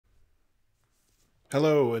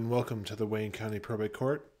Hello and welcome to the Wayne County Probate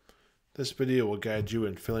Court. This video will guide you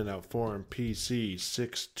in filling out Form PC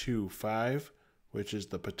 625, which is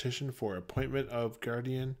the petition for appointment of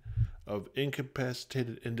guardian of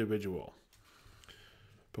incapacitated individual.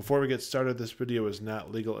 Before we get started, this video is not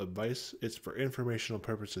legal advice. It's for informational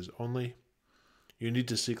purposes only. You need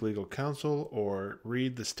to seek legal counsel or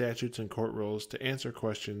read the statutes and court rules to answer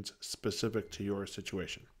questions specific to your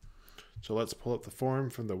situation. So let's pull up the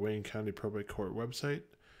form from the Wayne County Probate Court website,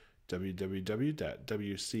 www.wcpc.us.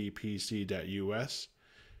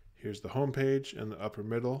 Here's the home page. In the upper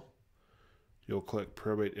middle, you'll click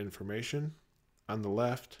Probate Information. On the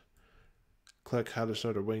left, click How to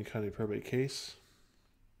Start a Wayne County Probate Case.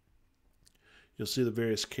 You'll see the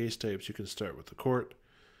various case types you can start with the court.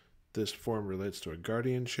 This form relates to a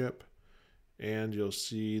guardianship, and you'll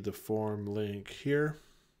see the form link here.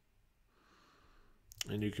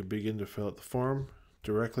 And you can begin to fill out the form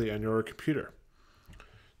directly on your computer.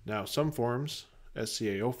 Now, some forms,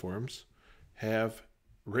 SCAO forms, have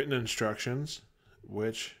written instructions,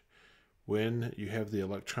 which when you have the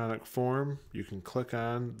electronic form, you can click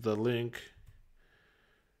on the link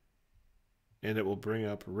and it will bring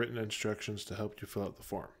up written instructions to help you fill out the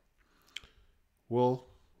form. We'll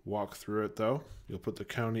walk through it though. You'll put the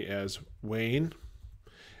county as Wayne,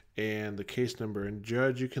 and the case number and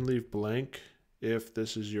judge you can leave blank if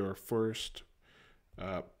this is your first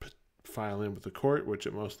filing with the court, which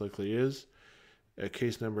it most likely is. A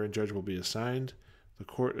case number and judge will be assigned. The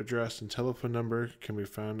court address and telephone number can be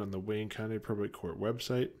found on the Wayne County Probate Court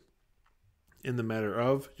website. In the matter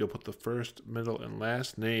of, you'll put the first, middle, and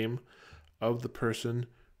last name of the person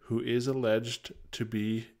who is alleged to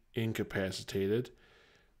be incapacitated.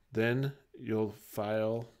 Then you'll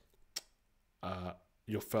fill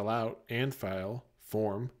out and file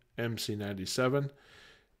Form MC97.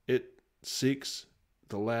 It seeks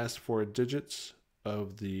the last four digits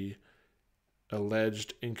of the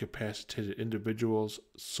alleged incapacitated individual's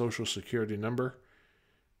social security number.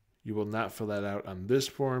 You will not fill that out on this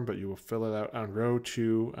form, but you will fill it out on row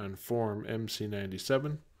 2 on Form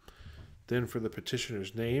MC97. Then for the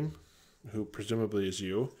petitioner's name, who presumably is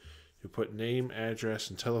you put name, address,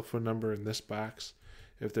 and telephone number in this box.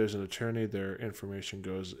 If there's an attorney, their information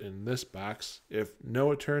goes in this box. If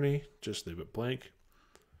no attorney, just leave it blank.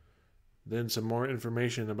 Then some more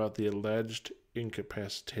information about the alleged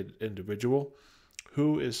incapacitated individual,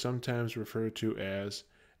 who is sometimes referred to as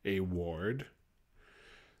a ward.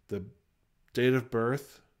 The date of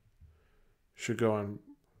birth should go on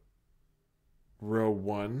row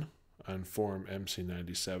 1 on Form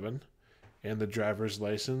MC97, and the driver's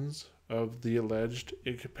license of the alleged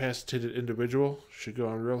incapacitated individual should go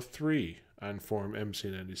on row 3 on Form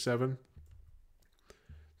MC97.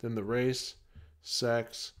 Then the race,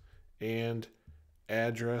 sex, and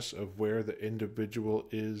address of where the individual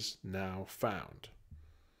is now found.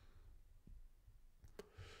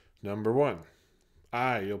 Number 1,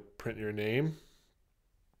 you'll print your name.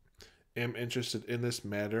 Am interested in this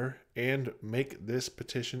matter and make this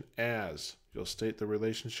petition as. You'll state the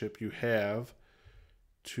relationship you have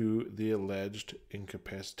to the alleged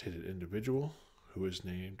incapacitated individual who is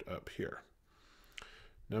named up here.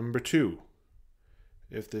 Number 2,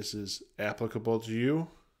 if this is applicable to you,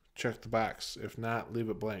 check the box. If not, leave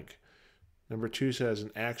it blank. Number 2 says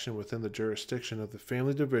an action within the jurisdiction of the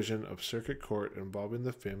Family Division of Circuit Court involving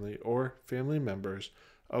the family or family members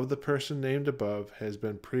of the person named above has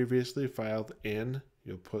been previously filed in.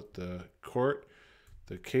 You'll put the court,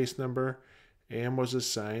 the case number, and was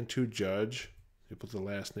assigned to judge. You put the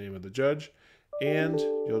last name of the judge, and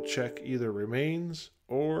you'll check either remains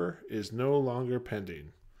or is no longer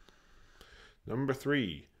pending. Number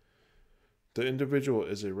 3, the individual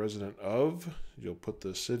is a resident of. You'll put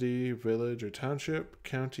the city, village, or township,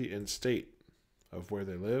 county, and state of where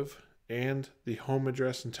they live, and the home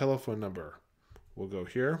address and telephone number. We'll go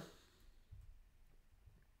here.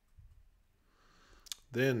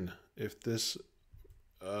 Then, if this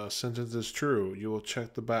sentence is true, you will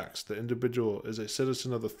check the box. The individual is a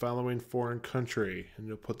citizen of the following foreign country, and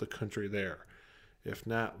you'll put the country there. If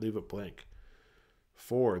not, leave it blank.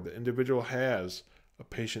 4, the individual has a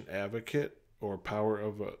patient advocate or power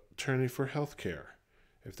of attorney for health care.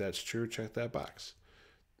 If that's true, check that box.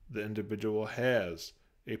 The individual has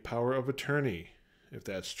a power of attorney. If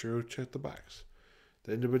that's true, check the box.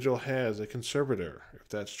 The individual has a conservator. If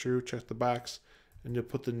that's true, check the box, and you'll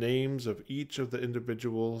put the names of each of the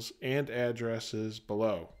individuals and addresses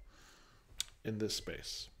below in this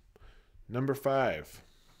space. Number 5,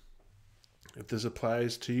 if this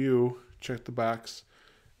applies to you, check the box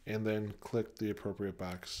and then click the appropriate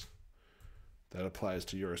box that applies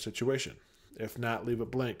to your situation. If not, leave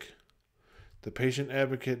it blank. The patient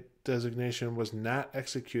advocate designation was not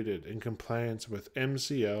executed in compliance with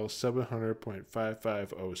MCL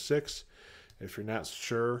 700.5506. If you're not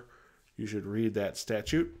sure, you should read that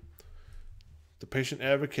statute. The patient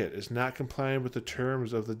advocate is not complying with the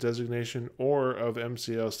terms of the designation or of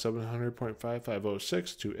MCL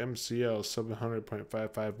 700.5506 to MCL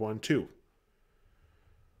 700.5512.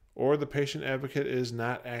 Or the patient advocate is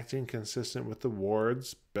not acting consistent with the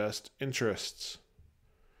ward's best interests.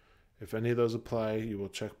 If any of those apply, you will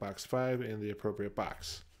check box 5 in the appropriate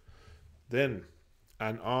box. Then,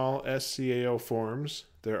 on all SCAO forms,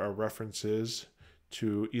 there are references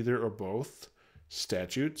to either or both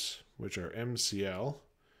statutes, which are MCL,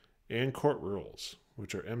 and court rules,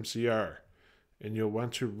 which are MCR. And you'll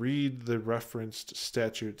want to read the referenced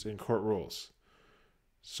statutes and court rules.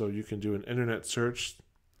 So you can do an internet search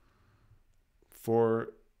for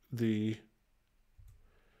the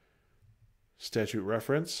statute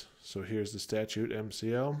reference. So here's the statute,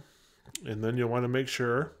 MCL. And then you'll want to make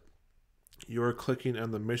sure you're clicking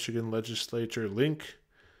on the Michigan Legislature link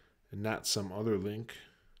and not some other link,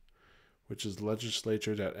 which is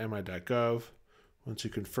legislature.mi.gov. Once you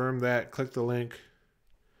confirm that, click the link,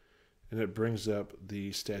 and it brings up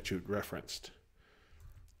the statute referenced.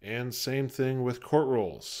 And same thing with court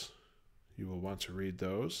rules. You will want to read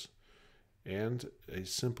those. And a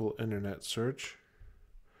simple internet search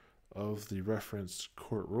of the referenced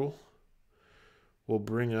court rule will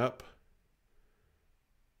bring up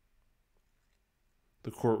the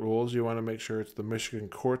court rules. You want to make sure it's the Michigan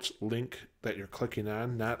Courts link that you're clicking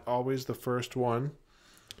on, not always the first one,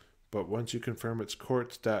 but once you confirm it's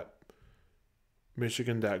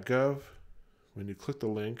courts.michigan.gov, when you click the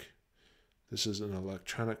link, this is an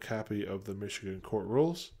electronic copy of the Michigan Court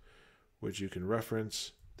Rules, which you can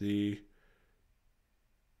reference the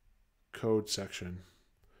code section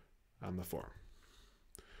on the form.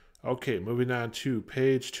 Okay, moving on to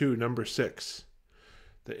page 2, number 6.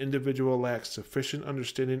 The individual lacks sufficient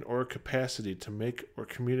understanding or capacity to make or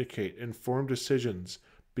communicate informed decisions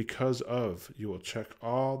because of. You will check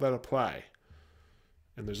all that apply.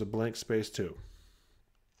 And there's a blank space too.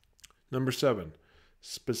 Number 7.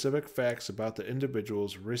 Specific facts about the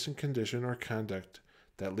individual's recent condition or conduct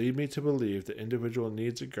that lead me to believe the individual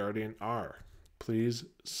needs a guardian are. Please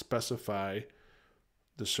specify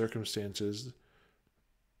the circumstances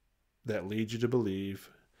that lead you to believe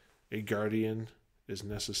a guardian is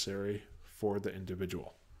necessary for the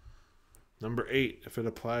individual. Number 8, if it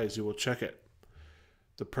applies, you will check it.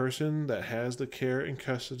 The person that has the care and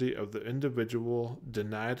custody of the individual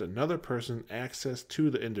denied another person access to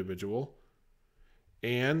the individual,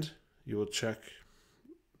 and you will check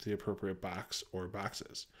the appropriate box or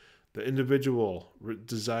boxes. The individual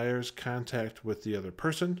desires contact with the other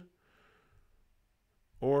person,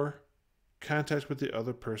 or contact with the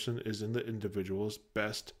other person is in the individual's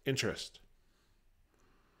best interest.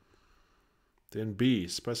 Then B,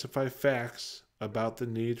 specify facts about the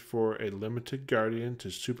need for a limited guardian to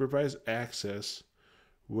supervise access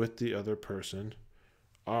with the other person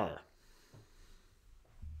are.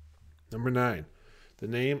 Number 9, the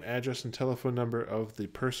name, address, and telephone number of the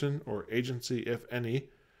person or agency, if any,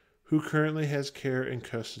 who currently has care and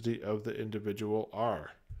custody of the individual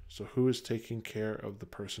are. So who is taking care of the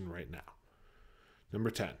person right now? Number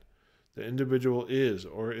 10, the individual is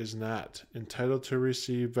or is not entitled to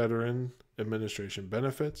receive Veteran Administration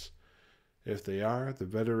benefits. If they are, the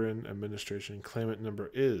Veteran Administration claimant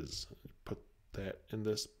number is. Put that in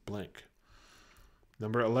this blank.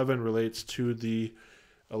 Number 11 relates to the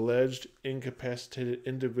alleged incapacitated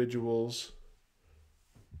individual's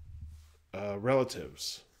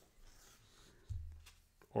relatives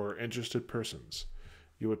or interested persons.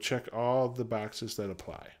 You will check all of the boxes that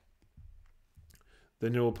apply.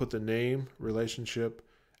 Then you will put the name, relationship,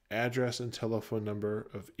 address, and telephone number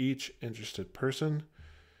of each interested person.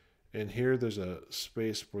 And here there's a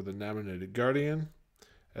space for the nominated guardian,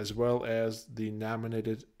 as well as the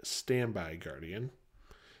nominated standby guardian.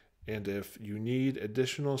 And if you need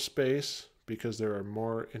additional space, because there are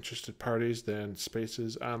more interested parties than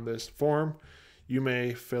spaces on this form, you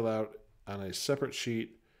may fill out on a separate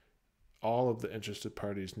sheet all of the interested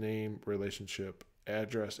parties' name, relationship,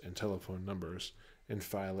 address, and telephone numbers, and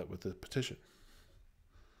file it with the petition.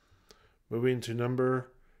 Moving to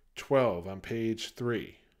number 12 on page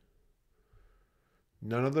 3.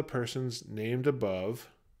 None of the persons named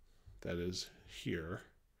above, that is here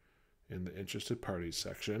in the interested parties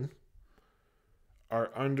section,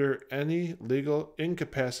 are under any legal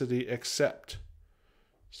incapacity except.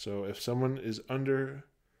 So if someone is under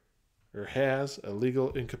or has a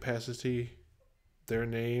legal incapacity, their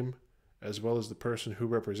name as well as the person who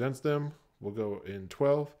represents them will go in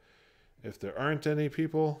 12. If there aren't any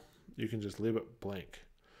people, you can just leave it blank.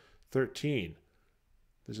 13.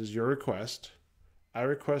 This is your request. I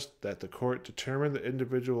request that the court determine the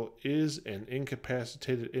individual is an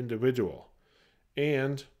incapacitated individual,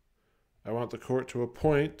 and I want the court to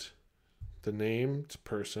appoint the named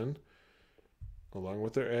person, along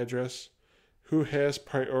with their address, who has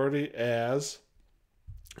priority as,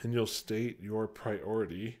 and you'll state your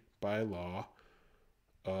priority by law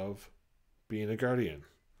of being a guardian.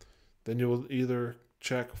 Then you will either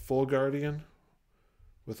check full guardian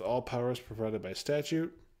with all powers provided by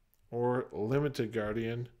statute, or limited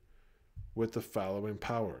guardian with the following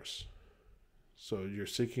powers. So you're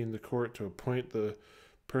seeking the court to appoint the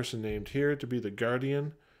person named here to be the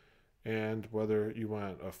guardian, and whether you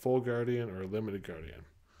want a full guardian or a limited guardian.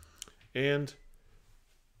 And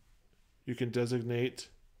you can designate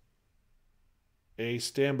a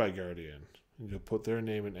standby guardian, and you'll put their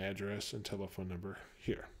name and address and telephone number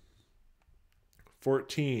here.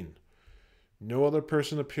 14. No other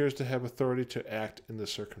person appears to have authority to act in the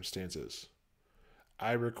circumstances.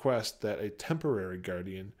 I request that a temporary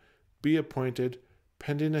guardian be appointed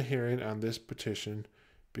pending a hearing on this petition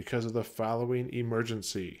because of the following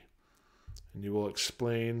emergency. And you will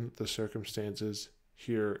explain the circumstances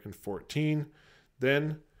here in 14.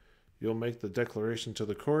 Then you'll make the declaration to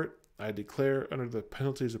the court. I declare under the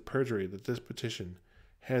penalties of perjury that this petition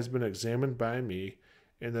has been examined by me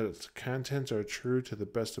and that its contents are true to the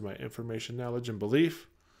best of my information, knowledge, and belief.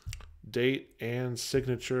 Date and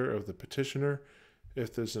signature of the petitioner.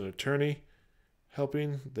 If there's an attorney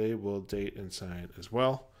helping, they will date and sign as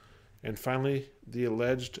well. And finally, the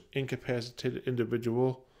alleged incapacitated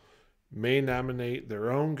individual may nominate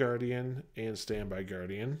their own guardian and standby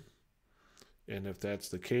guardian. And if that's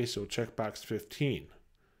the case, you'll check box 15.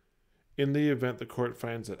 In the event the court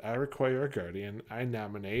finds that I require a guardian, I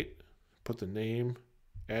nominate, put the name,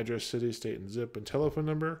 address, city, state, and zip, and telephone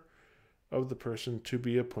number of the person to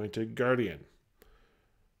be appointed guardian.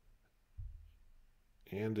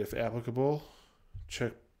 And if applicable,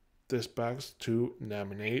 check this box to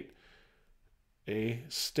nominate a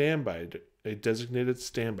designated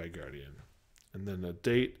standby guardian, and then a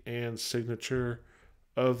date and signature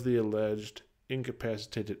of the alleged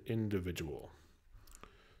incapacitated individual.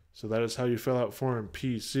 So that is how you fill out Form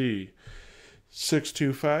PC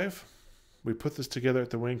 625. We put this together at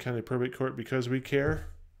the Wayne County Probate Court because we care.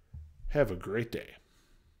 Have a great day.